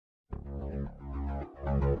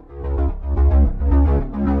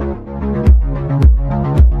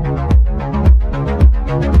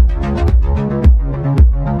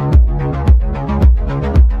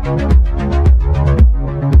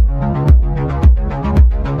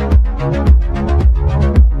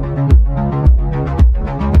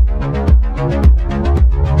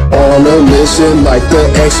mission like the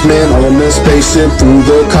X-Men on a spaceship through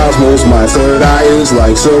the cosmos. My third eye is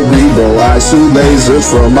like cerebral, I shoot lasers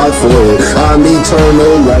from my forehead. I'm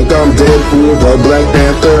eternal like I'm Deadpool, the Black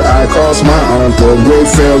Panther. I cross my arm, the great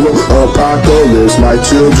pharaoh, apocalypse. My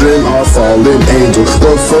children are fallen angels.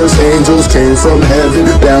 The first angels came from heaven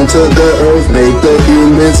down to the earth. Make the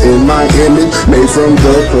humans in my image, made from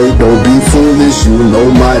the clay. Don't be foolish, you know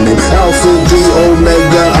my name. Alpha, D,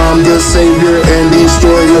 Omega, I'm the savior and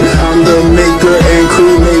destroyer. I'm the maker and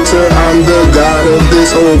creator. I'm the god of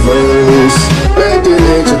this whole verse. Back in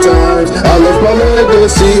ancient times, I left my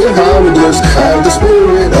legacy in hieroglyphs. I have the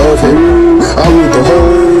spirit of Heru. I rule the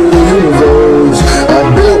whole universe. I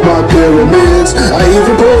built my pyramids. I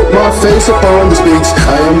even put my face upon the Sphinx.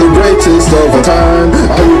 I am the greatest of all time.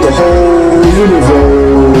 I rule the whole universe.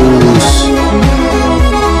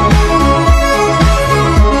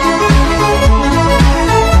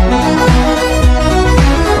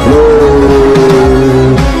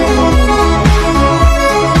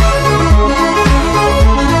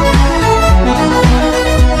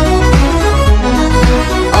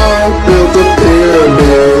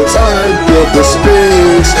 The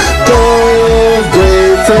Sphinx, the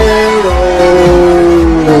great pharaoh.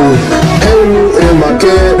 Heru in my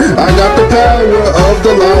kid, I got the power of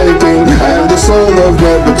the Lion King. I have the soul of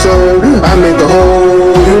Nebuchadnezzar. I made the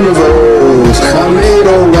whole universe. I made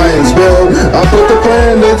Orion's belt. I put the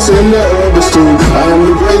planets in the orbits too. I am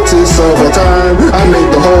the greatest of all time. I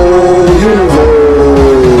made the whole universe.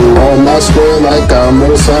 On my square like I'm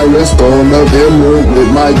Osiris, throne of emerald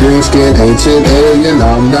with my green skin. Ancient alien,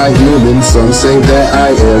 I'm not human. Some say that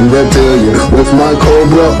I am reptilian. With my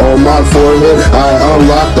cobra on my forehead, I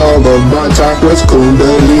unlocked all of my chakras.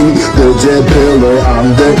 Kundalini, the jet pillar.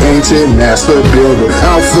 I'm the ancient master builder.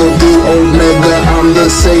 Alpha, D, Omega, I'm the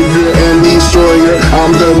savior and destroyer.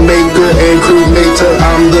 I'm the maker and creator.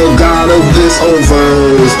 I'm the god of this whole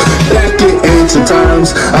verse. Back in ancient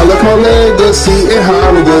times, I left my legacy in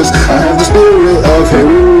hieroglyphs. I have the spirit of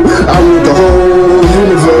Heru. I rule the whole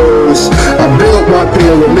universe. I built my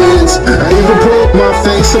pyramids. I even put my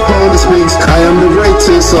face upon the Sphinx. I am the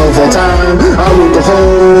greatest of all time. I rule the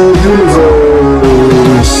whole universe.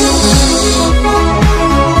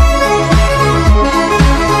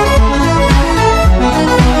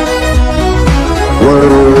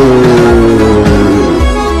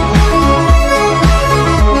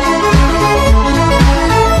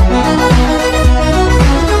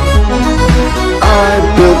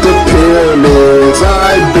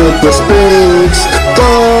 The Sphinx, the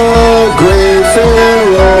great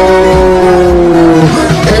pharaoh.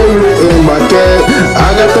 Heru in my cat,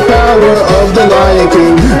 I got the power of the Lion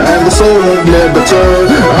King. I have the soul of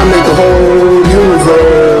Nebuchadnezzar. I made the whole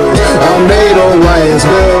universe. I made Orion's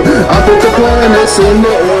belt. I put the planets in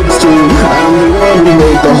the